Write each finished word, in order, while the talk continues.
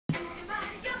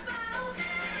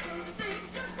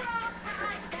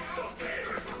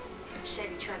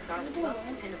are the most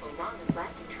dependable,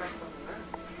 longest-lasting trucks on the road.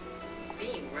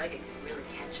 Being rugged can really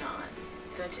catch on,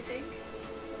 don't you think?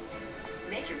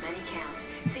 Make your money count.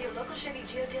 See your local Chevy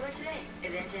Geo dealer today.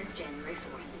 Event ends January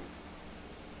 4th.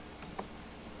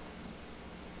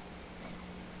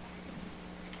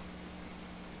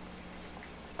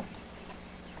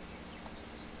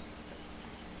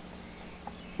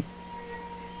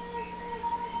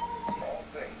 All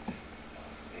things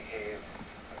behave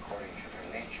according to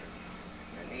their nature,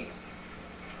 their needs.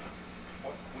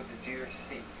 What would the deer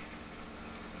seek?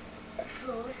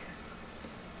 Food.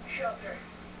 Shelter.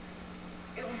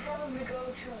 It would probably go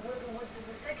to where the woods are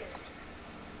the thickest.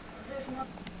 There's no...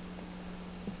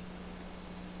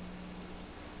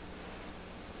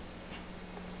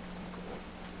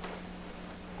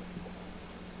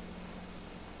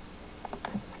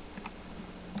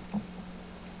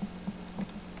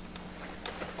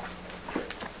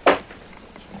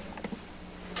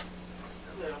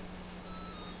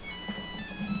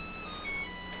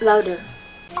 Louder.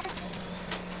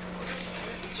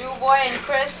 Boy and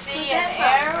Chrissy and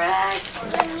Eric.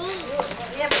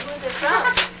 Yeah, but who's it from?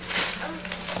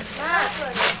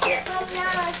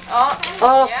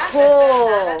 Oh, yeah,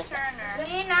 cool. That's Turner.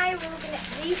 Me and I were looking at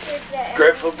research that...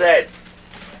 Grateful Dead.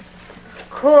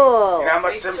 Cool. You know how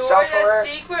much them Victoria's sell for?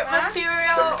 Secret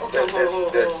material.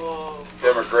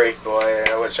 Them are great, boy.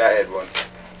 I wish I had one.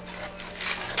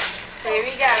 Okay,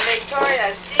 we got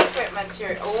Victoria's Secret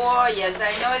material. Oh, yes,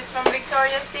 I know it's from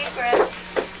Victoria's Secret.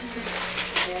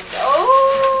 Oh!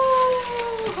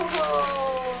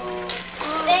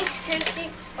 Thanks, Christy.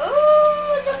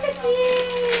 Oh, look at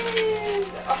these!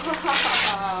 Oh.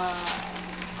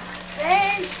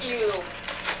 Thank you.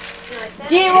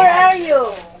 Gee, where are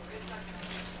you?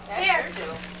 Here.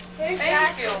 Here's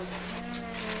Thank you.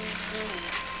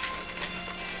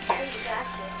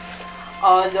 Josh.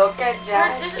 Oh, look at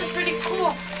Josh. This is pretty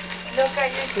cool. Look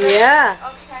at your shirt. Yeah.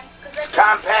 Okay. It's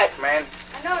compact, man.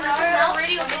 I know, now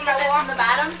radio thing on the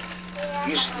bottom.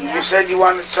 You said you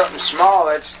wanted something small.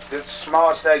 That's the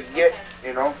smallest I can get,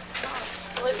 you know.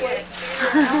 Look at it.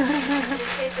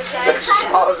 That's the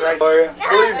smallest I can get.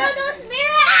 Believe me.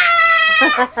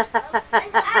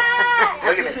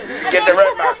 Look at it. Get the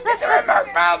red mark. Get the red mark,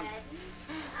 Mom.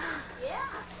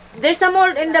 There's some more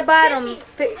in the bottom.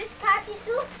 This Cassie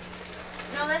soup?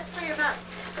 No, that's for your mom.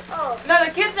 Oh. No,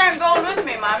 the kids aren't going with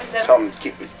me, Mom. Is that? Tell them to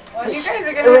keep it. Well, you guys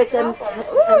are gonna Wait, have to go for it.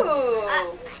 Ooh.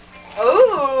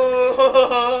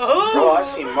 Oh, I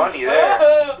see money there.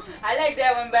 I like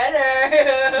that one better.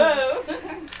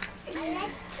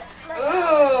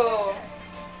 Ooh.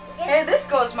 Hey, this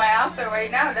goes my outfit right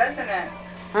now, doesn't it?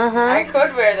 I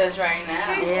could wear this right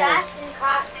now. Here's Yeah. Josh and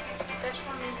Cox. That's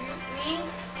from me.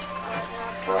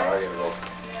 Bro, I gotta go.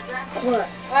 What?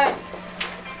 What?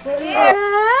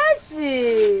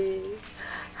 Ashley.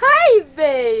 Hi,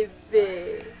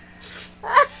 baby.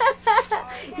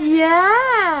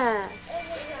 Yeah.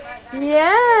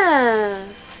 Yeah.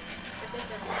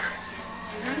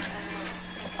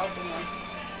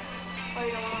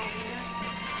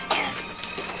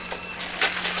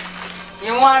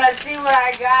 You want to see what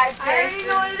I got, Jason? I already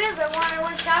know what it is. I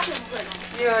went shopping for them.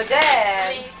 You I did.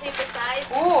 mean, you take a size.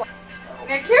 Ooh.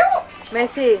 They're cute.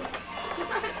 Messi.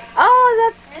 Oh,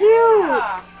 that's cute.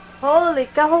 Yeah. Holy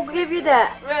cow, who gave you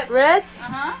that? Rich. Rich?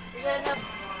 Uh-huh. Is that enough?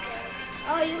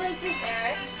 Oh, you like this,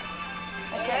 Eric?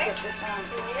 I can't get this on.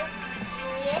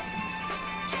 Yes.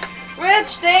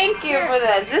 Rich, thank you for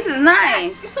this. This is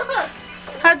nice.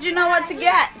 How'd you know what to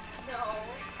get?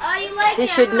 Oh, you like He it?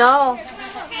 should know. Do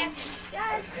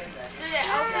that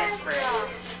outfit for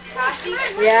Cassie.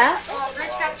 Yeah? Well,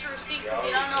 Rich got the receipt because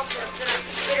you don't know if it's gonna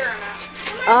fit her or not.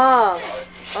 Oh,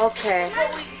 okay.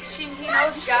 But he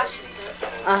knows Josh is good.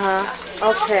 Uh-huh.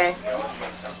 Okay.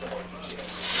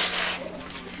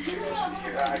 Here,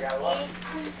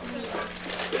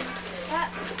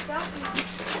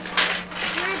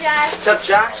 Josh. What's up,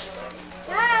 Josh?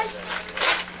 Josh.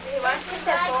 Hey, why don't you hit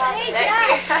that ball? Hey,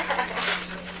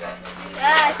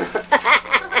 Josh.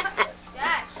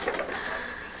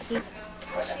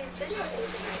 She's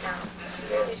videotaping right now.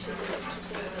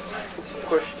 Of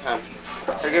course you can.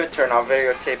 Or give it to her and I'll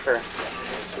videotape her.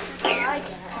 I like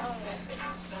it.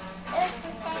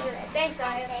 Thanks,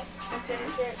 Aya. Okay.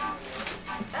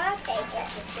 I'll take it.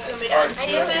 I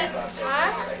do it.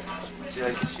 Huh? Do you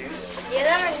like the shoes? Yeah,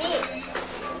 them are neat.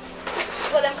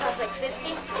 Well, them cost like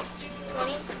 50,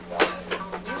 20.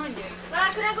 Ma,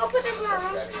 can I go put this in my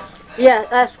room? Yeah,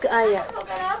 ask Aya. Look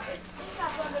it up.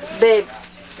 Babe,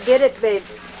 get it, babe.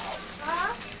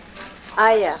 Huh?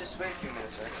 Aya. Just wait a few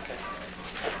minutes, right? Okay.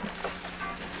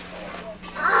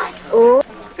 Oh.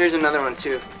 Here's another one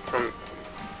too from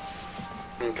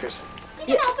me and Chris.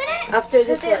 You can open it. After Is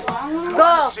this it that one. long one?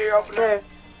 Go. See you open it. There.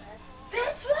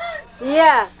 This one?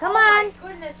 Yeah, come Oh my on.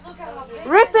 goodness, look at how big.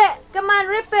 Rip it. Come on,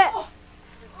 rip it.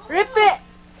 Rip it.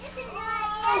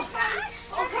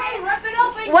 Okay, rip it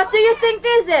open. What do you think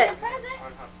is it?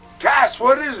 Cass,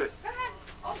 what is it? Go ahead,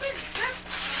 open, rip.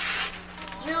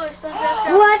 Julie, so just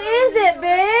What is it,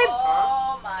 babe?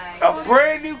 Oh my A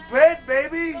brand new bed,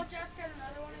 baby. Is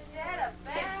that a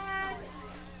bag?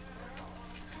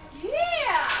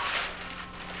 Yeah.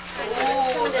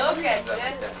 Oh, look at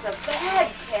this. It's a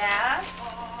bag, Cass.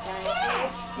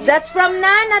 That's from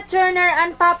Nana Turner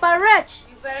and Papa Rich.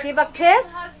 You better Give go a get kiss?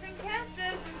 some hugs and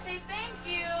kisses and say thank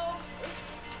you.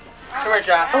 Come here,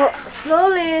 Josh. Oh,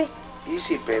 slowly.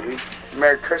 Easy, baby.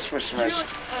 Merry Christmas, miss.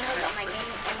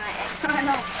 I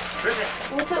know.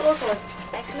 What's it look like?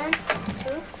 X-Men? 2?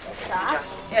 Josh?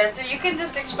 Yeah, so you can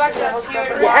just expect us here Yeah,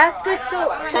 tomorrow. ask her to.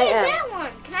 What I is am. that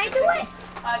one? Can I do it?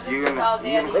 This You is gonna- all you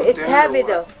gonna Daddy. cook It's dinner or heavy what?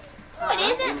 though. No, it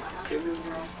isn't.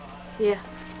 Yeah.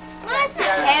 No, it's not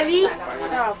heavy. You know,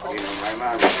 my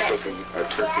mom was cooking a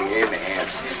turkey and a ham.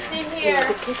 See here.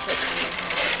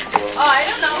 Oh, I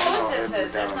don't know whose this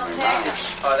is. There's no tag on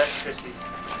it. Oh, that's Chrissy's.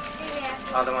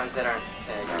 All the ones that aren't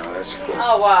tagged. No, that's cool.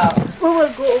 Oh, wow. We will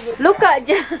go over. Look at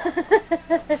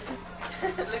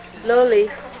slowly.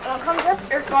 Come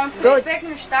just. You're going Go. put it back in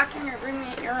your stocking or bring me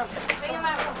your room. Either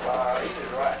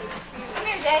way. Come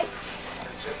here, Jay.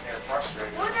 Been sitting here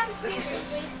frustrated. Go down the speaker,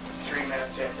 please. 3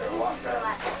 minutes after I walked out,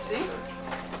 See?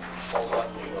 pulls up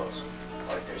and he goes,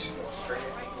 like this, he goes straight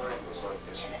at me, and he goes like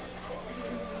this.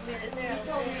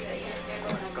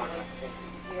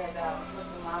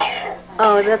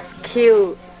 Oh, that's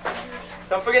cute.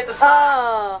 Don't forget the socks.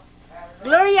 Oh,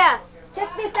 Gloria,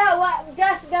 check this out. What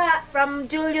just got from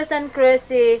Julius and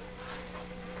Chrissy.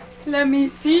 Let me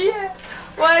see it.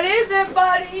 What is it,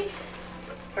 buddy?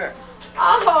 Here.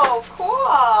 Oh, cool.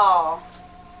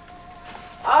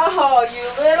 Oh,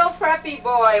 you little preppy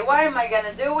boy. What am I going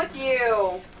to do with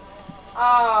you?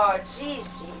 Oh,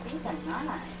 geez, these are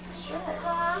nice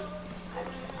shirts.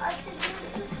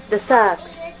 The socks.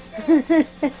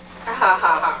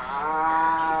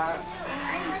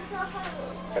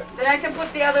 Then I can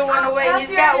put the other one away.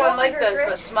 He's got one like this,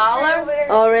 but smaller.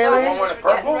 Oh, So really? when we're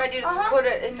getting ready to put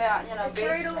it in the,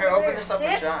 base. Here, open this up See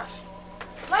with it? Josh.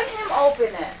 Let him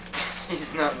open it.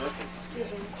 He's not looking.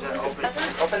 Just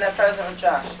open that present with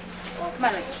Josh. Come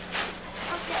on.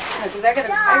 Because I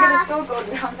gotta still go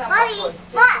downtown. Buddy,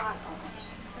 what?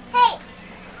 Hey.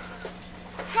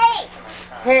 Hey.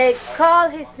 Hey, call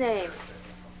his name.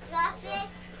 Joshie.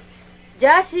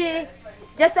 Joshie.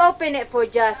 Just open it for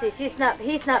Joshie. He's not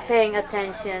paying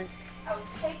attention. I would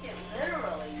take it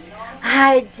literally, you know what I'm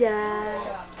Hi, Josh.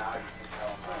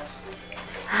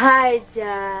 Hi,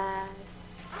 Josh.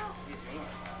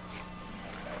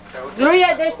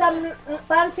 Gloria, there's some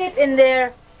pancit in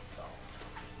there.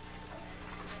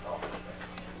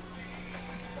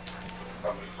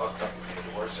 Probably fucked up and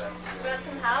did the worst end. Want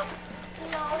some help?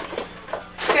 No.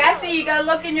 Cassie, you gotta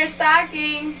look in your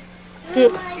stocking. See,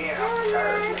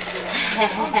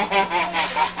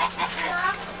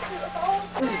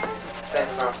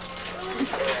 Thanks, Mom.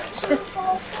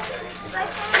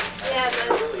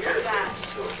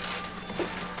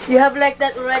 you have like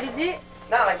that already, G?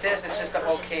 Not like this, it's just the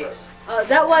whole case.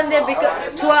 That one there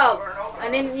because 12,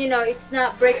 and then it's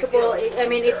not breakable. I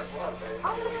mean it's.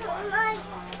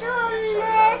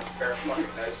 Fair fucking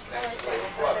nice lady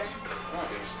club.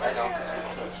 I know.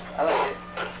 I like it.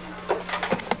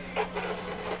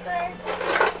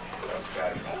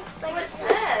 What's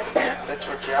this? That's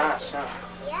for Josh, huh?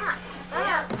 Yeah.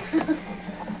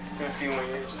 In a few more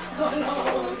years.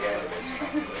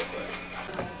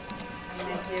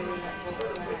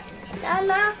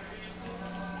 Mama.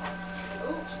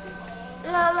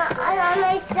 Mama, I want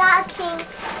my stocking.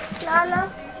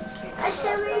 Mama, I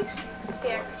can reach.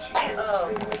 Here.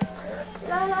 Oh.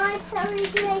 Mama, I can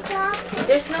reach my stocking.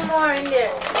 There's no more in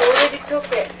there. You already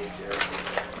took it.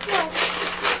 Yes.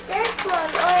 This one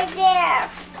over there.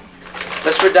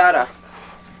 That's for Dada.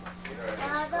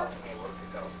 Dada.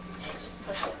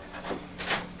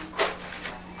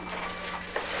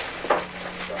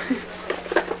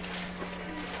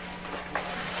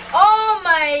 Oh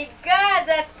my God,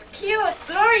 that's cute,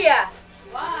 Gloria.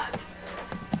 What?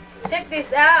 Check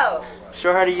this out.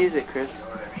 Show her how to use it, Chris.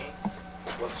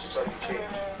 What's the sudden change?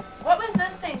 What was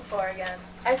this thing for again?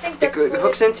 I think It that's for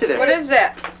hooks into there. What is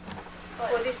that?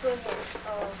 for this one.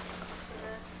 Oh.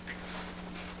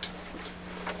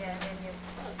 Yeah, then you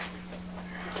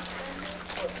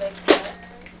put like that.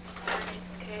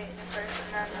 Okay, the person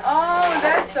on the- Oh,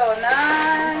 that's so I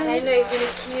nice. know, isn't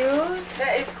it cute?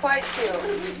 That is quite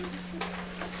cute.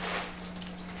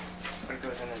 it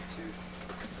goes in there too.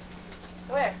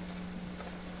 Where?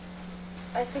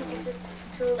 I think this is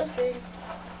too big.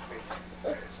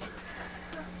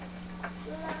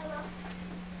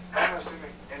 I'm assuming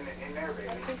in there, I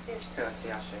baby. think there's Here, let's see,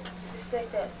 I'll show you. just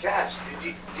like that. Jess,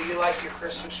 do you like your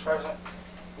Christmas present?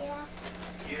 Yeah.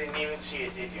 You didn't even see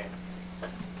it, did you?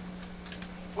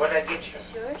 What did I get you?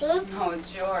 It's yours? No,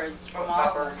 it's yours. It's from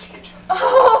Papa all. Bird's Kitchen.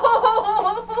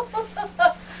 Oh!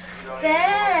 You don't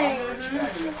Dang. even know what Papa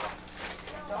Bird's got you.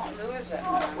 Don't lose it.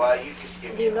 Well, you just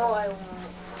give me You a know I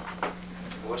won't.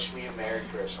 wish me a Merry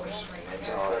Christmas. That's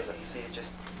Yeah, all I so see, it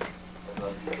just,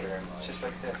 it's just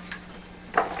like this.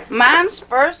 Mom's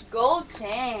first gold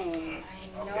chain.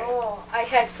 I know. I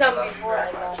had some before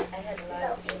I lost. I had a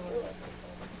lot of before.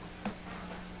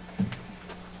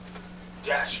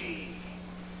 Joshy.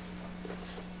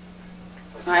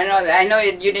 I know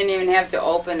you didn't even have to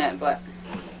open it, but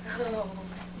Oh,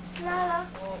 Lala,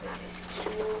 this is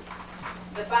cute.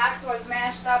 the box was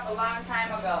mashed up a long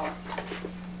time ago.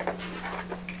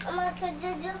 Mama, could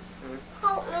you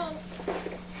help me?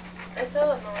 I still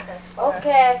don't know what that's for.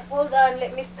 Okay, hold on,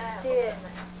 let me see it.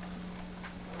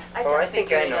 Oh, I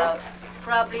think I know.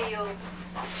 Probably you.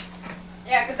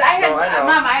 Yeah, because I had, No, I know.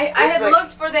 Mom, I It's had like-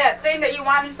 looked for that thing that you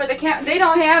wanted for the camp. They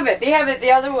don't have it. They have it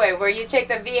the other way, where you take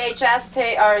the VHS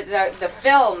or the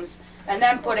films and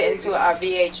then put it into a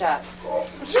VHS.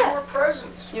 It's more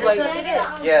presents. You That's like, what it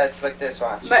is. Yeah, it's like this,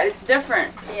 watch. but it's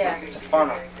different. Yeah, It's a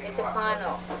funnel. it's a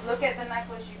funnel. Look at the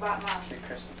necklace you bought, Mom. See,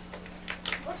 Kristen?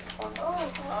 It's a funnel.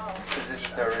 Oh. Because this is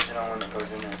the original one that goes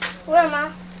in there. Where,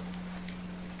 Ma?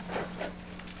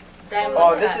 Diamond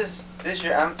Oh, cut. this is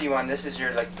your empty one. This is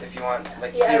your, like, if you want,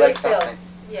 like, Yeah, if you like refill. something.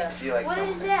 Yeah. If you like What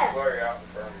something. is that? Glory out in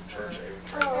front of the church.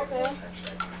 Oh, okay.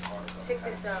 Check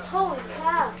this out. Holy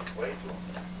cow. Wait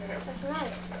That's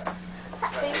nice.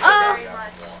 Thank you Oh. very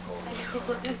much.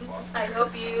 I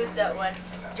hope you use that one.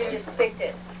 You just picked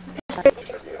it.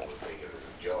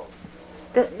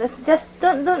 Just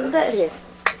don't let it.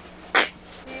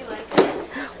 Do you like it?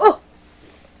 Oh!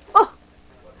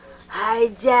 Hi,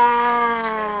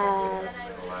 Jazz.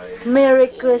 Merry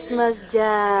Christmas,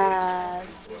 Jazz.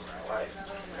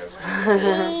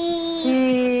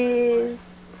 Cheese.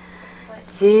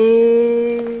 Cheese.